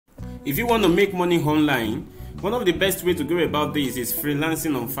If you want to make money online, one of the best way to go about this is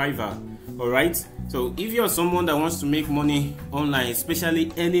freelancing on Fiverr. Alright, so if you're someone that wants to make money online,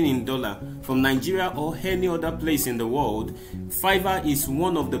 especially earning in dollar from Nigeria or any other place in the world, Fiverr is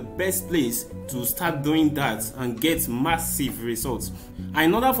one of the best places to start doing that and get massive results. And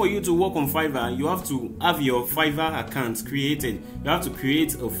in order for you to work on Fiverr, you have to have your Fiverr account created. You have to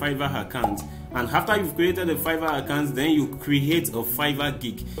create a Fiverr account. And after you've created a Fiverr account, then you create a Fiverr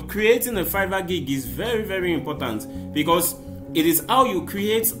gig. Creating a Fiverr gig is very, very important because it is how you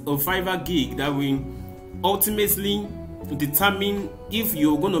create a Fiverr gig that will ultimately determine if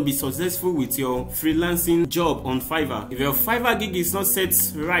you're going to be successful with your freelancing job on Fiverr. If your Fiverr gig is not set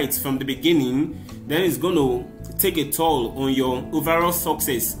right from the beginning, then it's going to take a toll on your overall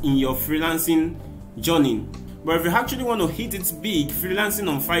success in your freelancing journey. But if you actually want to hit it big freelancing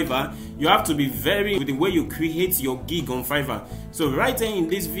on Fiverr, you have to be very with the way you create your gig on Fiverr. So right here in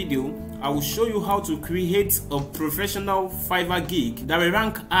this video, I will show you how to create a professional Fiverr gig that will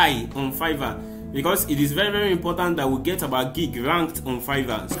rank high on Fiverr, because it is very, very important that we get our gig ranked on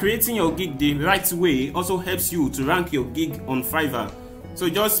Fiverr. Creating your gig the right way also helps you to rank your gig on Fiverr. So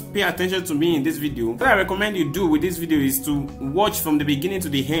just pay attention to me in this video. What I recommend you do with this video is to watch from the beginning to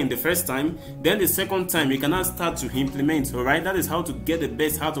the end the first time, then the second time you can now start to implement. Alright, that is how to get the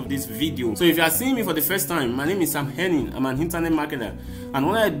best out of this video. So if you are seeing me for the first time, my name is Enny. I'm an internet marketer, and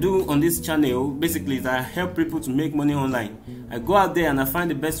what I do on this channel basically is that I help people to make money online. I go out there and I find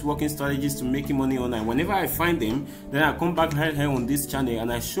the best working strategies to making money online. Whenever I find them, then I come back right here on this channel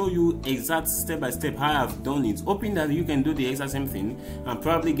and I show you exact step by step how I've done it, hoping that you can do the exact same thing and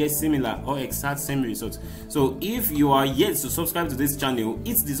probably get similar or exact same results. So if you are yet to subscribe to this channel,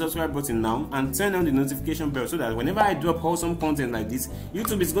 hit the subscribe button now and turn on the notification bell so that whenever I drop awesome content like this,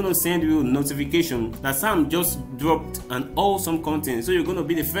 YouTube is going to send you a notification that Sam just dropped an awesome content. So you're going to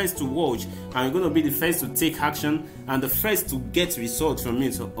be the first to watch and you're going to be the first to take action and the first to get results from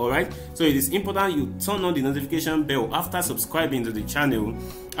it. So, alright, so it is important you turn on the notification bell after subscribing to the channel.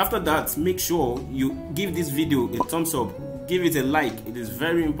 After that, make sure you give this video a thumbs up, give it a like. It is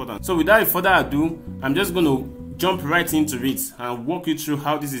very important. So without further ado, I'm just going to jump right into it and walk you through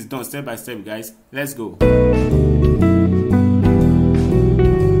how this is done step by step, guys. Let's go.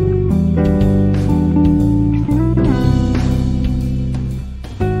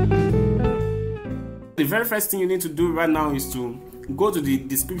 The very first thing you need to do right now is to go to the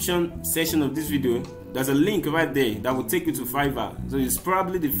description section of this video. There's a link right there that will take you to Fiverr. So it's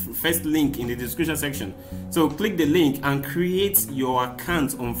probably the first link in the description section. So click the link and create your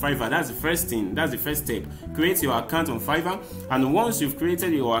account on Fiverr. That's the first thing. That's the first step. Create your account on Fiverr. And once you've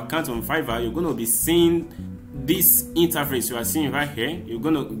created your account on Fiverr, you're going to be seeing this interface you are seeing right here. You're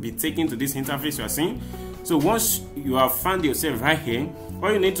going to be taken to this interface you are seeing. So once you have found yourself right here,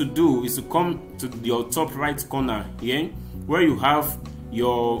 all you need to do is to come to your top right corner here, where you have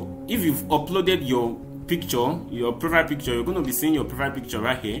your, if you've uploaded your picture, your profile picture, you're going to be seeing your profile picture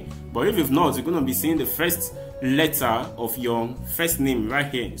right here. But if you've not, you're going to be seeing the first letter of your first name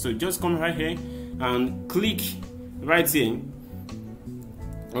right here. So just come right here and click right here.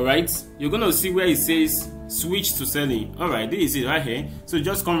 Alright, you're going to see where it says switch to selling. Alright, this is it right here. So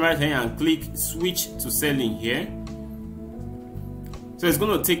just come right here and click switch to selling here. So it's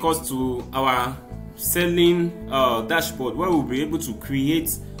going to take us to our selling dashboard where we'll be able to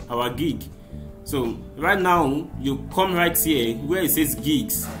create our gig. So right now you come right here where it says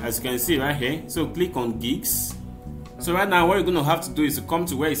gigs, as you can see right here. So click on gigs. So right now what you're going to have to do is to come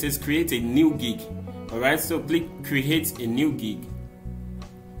to where it says create a new gig. Alright, so click create a new gig.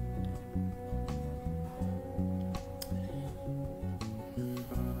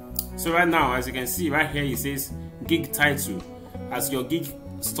 So right now, as you can see right here, it says gig title. As your gig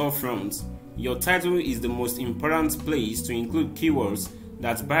storefront, your title is the most important place to include keywords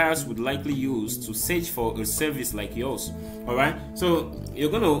that buyers would likely use to search for a service like yours. Alright, so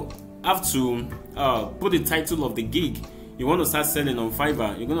you're going to have to put the title of the gig you want to start selling on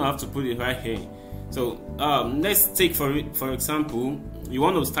Fiverr. You're going to have to put it right here. So let's take for example, you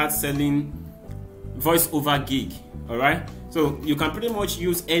want to start selling voiceover gig. Alright, so you can pretty much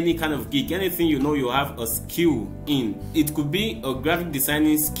use any kind of gig, anything you know you have a skill in. It could be a graphic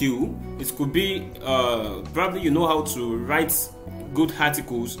designing skill, it could be probably you know how to write good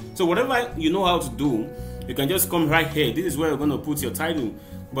articles. So whatever you know how to do, you can just come right here. This is where you're going to put your title.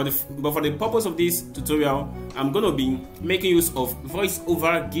 But for the purpose of this tutorial, I'm going to be making use of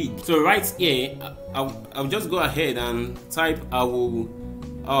voiceover gig. So right here, I'll just go ahead and type I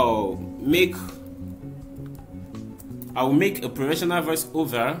will make a professional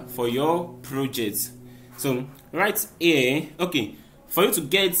voiceover for your project. So right here, okay, for you to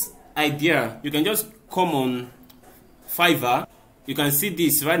get idea, you can just come on Fiverr. You can see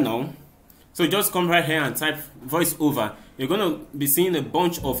this right now. So just come right here and type voiceover. You're going to be seeing a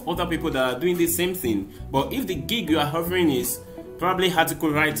bunch of other people that are doing the same thing. But if the gig you are hovering is probably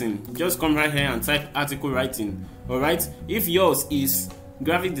article writing, just come right here and type article writing. Alright, if yours is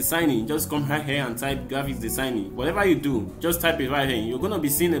graphic designing, just come right here and type graphic designing. Whatever you do, just type it right here. You're going to be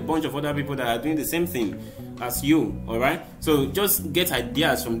seeing a bunch of other people that are doing the same thing as you. Alright, so just get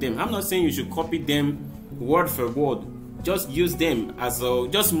ideas from them. I'm not saying you should copy them word for word. Just use them as a,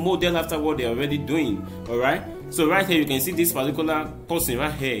 just model after what they're already doing. Alright, so right here you can see this particular person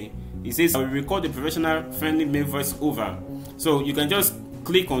right here. It says I will record a professional friendly mail voice over. So you can just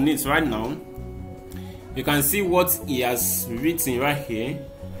click on it right now. You can see what he has written right here.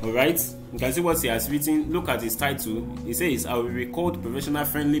 Alright, you can see what he has written. Look at his title. It says I will record professional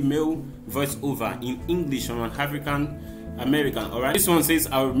friendly mail voice over in English from an African American. Alright, this one says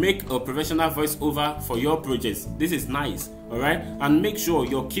I will make a professional voice over for your projects. This is nice. Alright, and make sure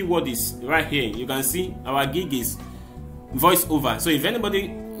your keyword is right here. You can see our gig is voice over. So if anybody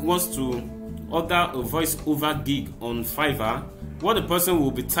wants to order a voice over gig on Fiverr, what the person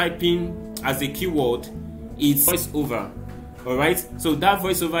will be typing as a keyword is voice over. Alright, so that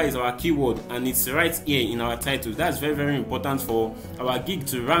voiceover is our keyword and it's right here in our title. That's very, very important for our gig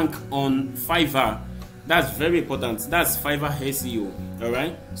to rank on Fiverr. That's very important. That's Fiverr SEO.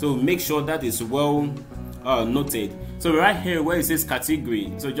 Alright, so make sure that is well noted. So right here where it says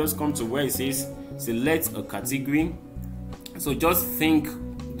category, so just come to where it says select a category. So just think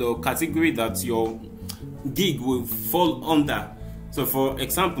the category that your gig will fall under. So for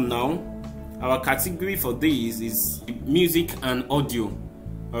example now, our category for this is music and audio.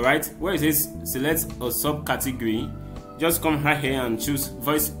 Alright, where it says select a subcategory, just come right here and choose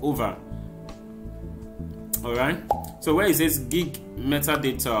voice over. Alright, so where it says gig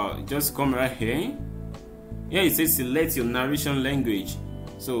metadata, just come right here. Here it says select your narration language.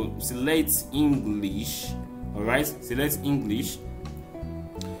 So select English. Alright, select English.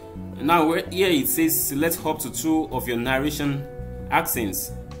 Now here it says select up to 2 of your narration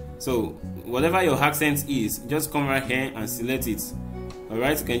accents. So whatever your accent is, just come right here and select it.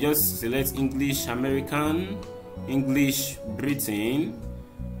 Alright, you can just select English American, English Britain.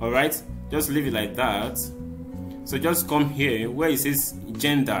 Alright, just leave it like that. So just come here where it says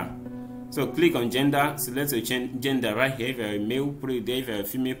gender. So click on gender, select a gender right here. If you're a male, put it there. If you're a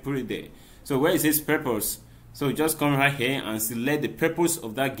female, put it there. So where it says purpose, so just come right here and select the purpose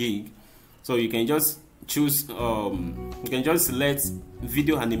of that gig. So you can just choose you can just select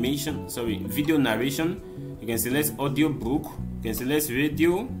video animation, video narration. You can select audio book, you can select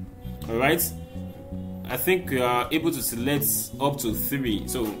radio. Alright, I think you are able to select up to 3.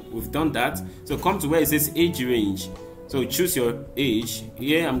 So we've done that. So come to where it says age range. So choose your age.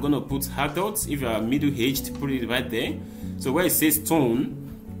 Here I'm gonna put adults. If you are middle-aged, put it right there. So where it says tone,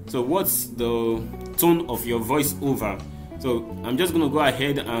 so what's the tone of your voice over? So I'm just gonna go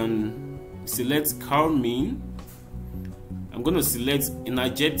ahead and select calming. I'm gonna select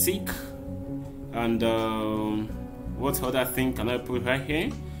energetic, and what other thing can I put right here?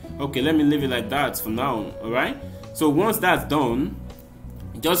 Okay, let me leave it like that for now. Alright, so once that's done,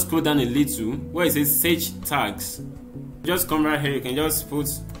 just scroll down a little where it says search tags. Just come right here. You can just put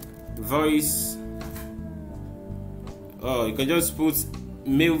voice, you can just put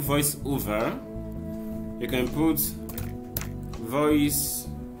male voice over. You can put voice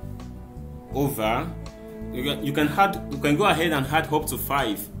over. You can go ahead and add up to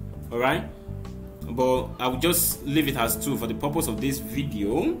 5. Alright, but I will just leave it as 2 for the purpose of this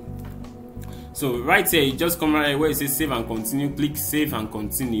video. So right here, you just come right here where it says save and continue. Click save and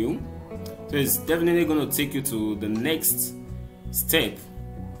continue. So it's definitely going to take you to the next step.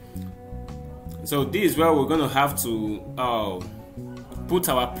 So this is where we're going to have to put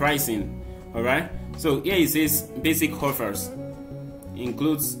our pricing. Alright, so here it says basic offers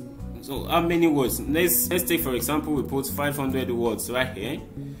includes, so how many words? Let's take for example we put 500 words right here.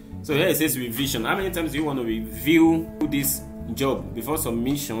 So here it says revision. How many times do you want to review this job before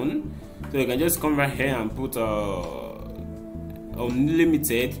submission? So you can just come right here and put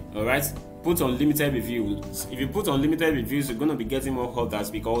unlimited. Alright, put unlimited reviews. If you put unlimited reviews, you're going to be getting more orders,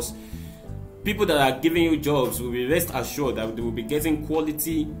 because people that are giving you jobs will be rest assured that they will be getting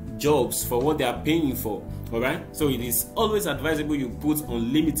quality jobs for what they are paying for. Alright, so it is always advisable you put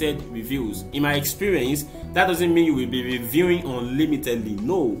unlimited reviews. In my experience, that doesn't mean you will be reviewing unlimitedly,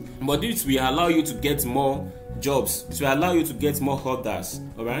 no, but this will allow you to get more jobs. It will allow you to get more orders.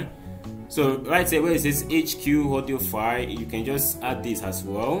 Alright, so right here where it says HQ audio file, you can just add this as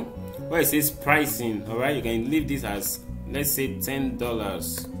well. Where it says pricing, alright, you can leave this as, let's say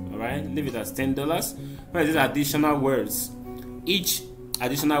 $10. Alright, leave it as $10. Where is this additional words? Each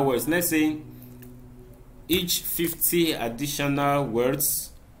additional words, let's say each 50 additional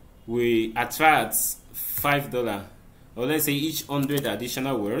words will attract $5, or let's say each 100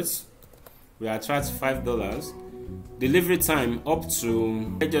 additional words will attract $5. Delivery time up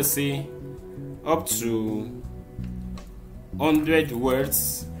to, let's just say up to 100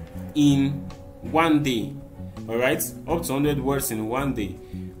 words in 1 day. Alright, up to 100 words in 1 day.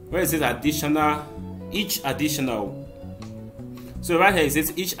 Where it says additional, each additional, so right here it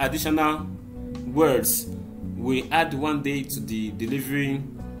says each additional words we add 1 day to the delivery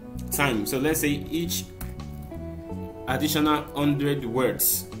time. So let's say each additional 100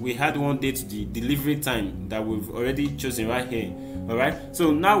 words we add 1 day to the delivery time that we've already chosen right here. All right,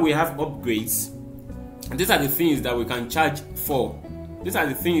 so now we have upgrades, and these are the things that we can charge for. These are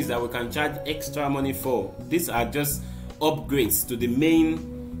the things that we can charge extra money for. These are just upgrades to the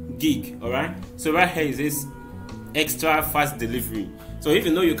main gig. All right, so right here is this extra fast delivery. So if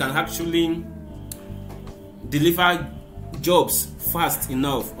you know you can actually deliver jobs fast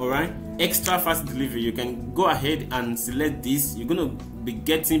enough, all right, extra fast delivery, you can go ahead and select this. You're gonna be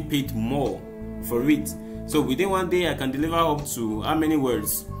getting paid more for it. So within 1 day I can deliver up to how many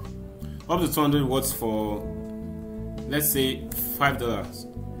words? Up to 200 words for, let's say, $5.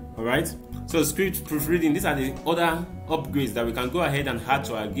 All right, so script proofreading, these are the other upgrades that we can go ahead and add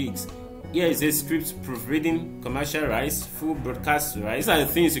to our gigs. Here is a script proofreading, commercial rights, full broadcast rights. These are the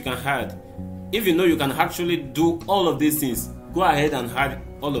things you can add. If you know you can actually do all of these things, go ahead and add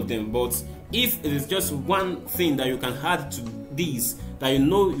all of them. But if it is just one thing that you can add to these that you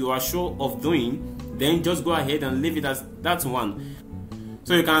know you are sure of doing, then just go ahead and leave it as that one.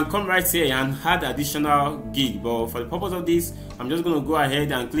 So you can come right here and add additional gig, but for the purpose of this, I'm just going to go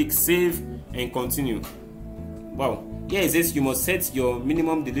ahead and click save and continue. Wow, here it says you must set your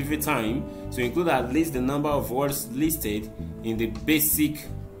minimum delivery time to include at least the number of words listed in the basic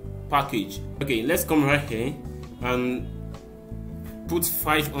package. Okay, let's come right here and put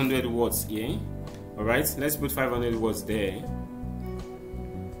 500 words here. All right, let's put 500 words there.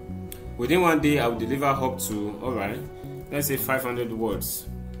 Within 1 day, I will deliver up to, all right, let's say 500 words.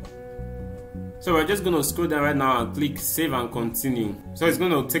 So we're just going to scroll down right now and click save and continue. So it's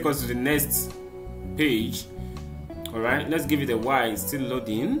going to take us to the next page. All right, let's give it a while. It's still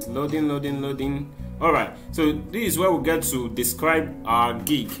loading. All right, so this is where we get to describe our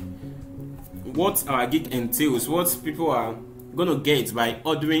gig, what our gig entails, what people are going to get by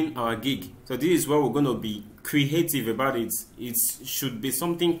ordering our gig. So this is where we're going to be creative about it. It should be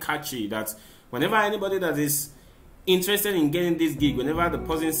something catchy that whenever anybody that is interested in getting this gig, whenever the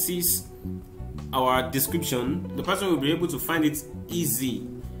person sees our description, the person will be able to find it easy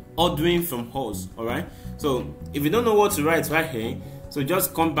ordering from us. All right, so if you don't know what to write right here, so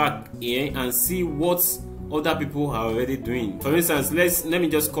just come back here and see what other people are already doing. For instance, let me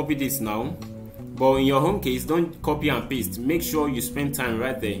just copy this now, but in your own case, don't copy and paste. Make sure you spend time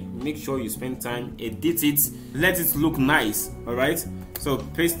right there. Make sure you spend time, edit it, let it look nice. All right, so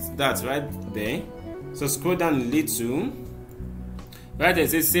paste that right there. So scroll down a little. Right there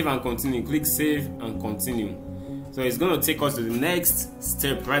it says save and continue. Click save and continue. So it's going to take us to the next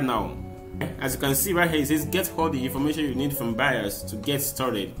step right now. As you can see right here, it says get all the information you need from buyers to get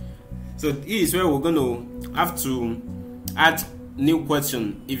started. So this is where we're going to have to add new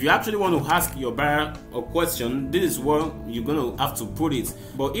question. If you actually want to ask your buyer a question, this is where you're going to have to put it.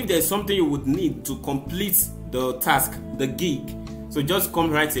 But if there's something you would need to complete the task, the gig, so just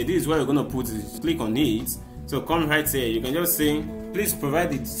come right here. This is where you're going to put it. Click on it. So come right here. You can just say, please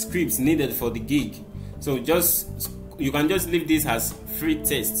provide the scripts needed for the gig. So you can just leave this as free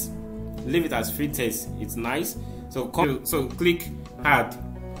test. Leave it as free test. It's nice. So click add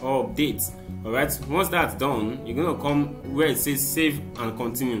or update. All right. Once that's done, you're gonna come where it says save and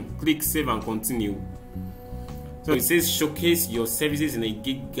continue. Click save and continue. So it says showcase your services in a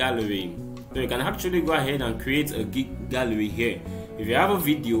gig gallery. So you can actually go ahead and create a gig gallery here. If you have a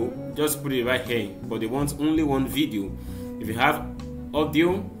video, just put it right here. But they want only one video. If you have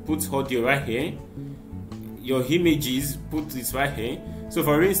audio, put audio right here. Your images, put this right here. So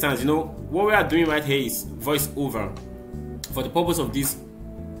for instance, you know what we are doing right here is voiceover. For the purpose of this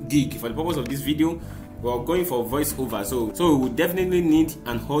gig, for the purpose of this video, we're going for voiceover. So we will definitely need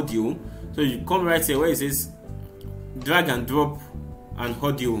an audio. So you come right here where it says drag and drop an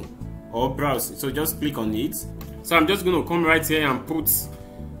audio or browse. So just click on it. So I'm just going to come right here and put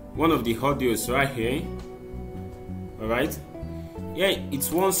one of the audios right here. All right. Yeah, it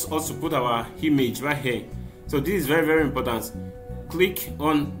wants us to put our image right here. So this is very, very important. Click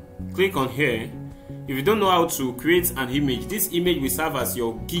on here if you don't know how to create an image, this image will serve as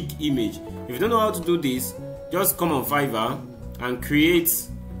your gig image. If you don't know how to do this, just come on Fiverr and create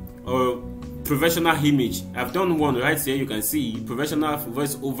a professional image. I've done one right here. You can see professional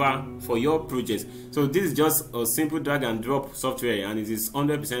voiceover for your project. So this is just a simple drag and drop software, and it is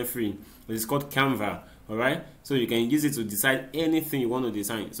 100% free. It is called Canva. Alright, so you can use it to decide anything you want to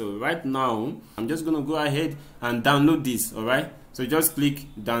design. So right now, I'm just going to go ahead and download this. Alright, so just click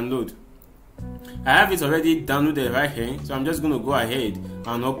download. I have it already downloaded right here, so I'm just going to go ahead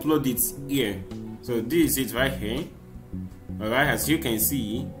and upload it here. So this is it right here. Alright, as you can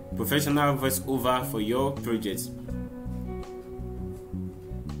see, professional voiceover for your project.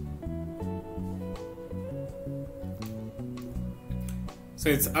 So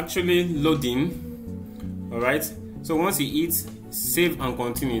it's actually loading. Alright, so once you hit save and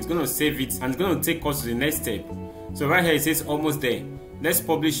continue, it's going to save it and it's going to take us to the next step. So right here it says almost there. Let's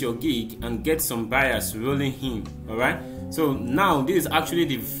publish your gig and get some buyers rolling in. Alright, so now this is actually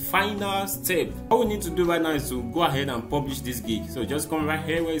the final step. All we need to do right now is to go ahead and publish this gig. So just come right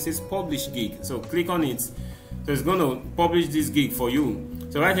here where it says publish gig. So click on it. So it's going to publish this gig for you.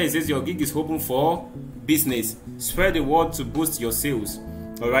 So right here it says your gig is open for business. Spread the word to boost your sales.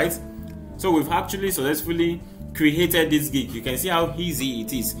 Alright, so we've actually successfully created this gig. You can see how easy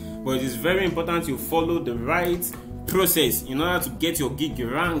it is, but it is very important you follow the right process in order to get your gig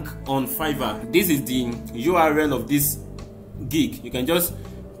rank on Fiverr. This is the URL of this gig. You can just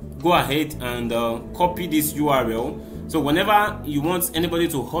go ahead and copy this URL. So whenever you want anybody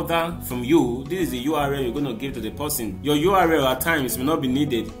to order from you, this is the URL you're going to give to the person. Your URL at times may not be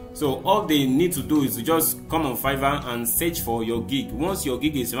needed. So all they need to do is to just come on Fiverr and search for your gig. Once your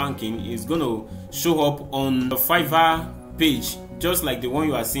gig is ranking, it's going to show up on the Fiverr page, just like the one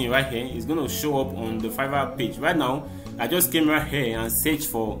you are seeing right here. It's going to show up on the Fiverr page. Right now, I just came right here and searched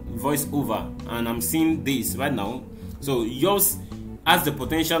for voiceover, and I'm seeing this right now. So yours has the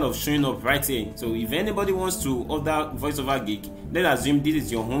potential of showing up right here. So if anybody wants to order voiceover gig, let's assume this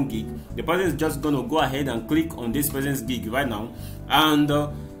is your home gig. The person is just going to go ahead and click on this person's gig right now, and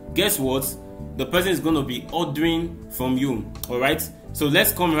guess what? The person is going to be ordering from you. Alright, so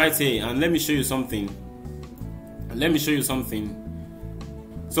let's come right here and let me show you something.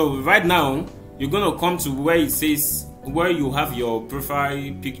 So right now you're going to come to where it says where you have your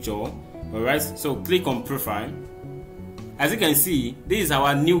profile picture. Alright, so click on profile. As you can see, this is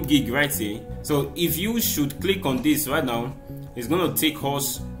our new gig right here. So if you should click on this right now, it's going to take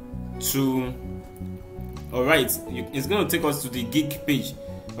us to, alright, it's going to take us to the gig page.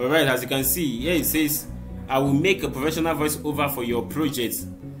 Alright, as you can see here it says I will make a professional voiceover for your project.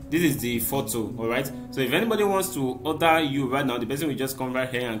 This is the photo. Alright, so if anybody wants to order you right now, the person will just come right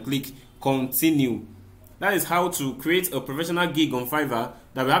here and click continue. That is how to create a professional gig on Fiverr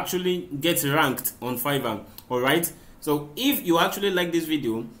that will actually get ranked on Fiverr. Alright, so if you actually like this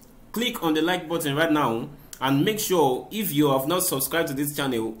video, click on the like button right now, and make sure if you have not subscribed to this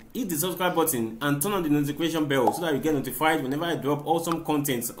channel, hit the subscribe button and turn on the notification bell so that you get notified whenever I drop awesome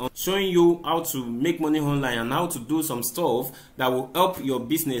content on showing you how to make money online and how to do some stuff that will help your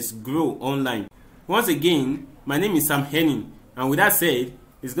business grow online. Once again, my name is Enny, and with that said,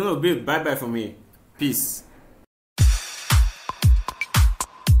 it's gonna be bye bye from me. Peace.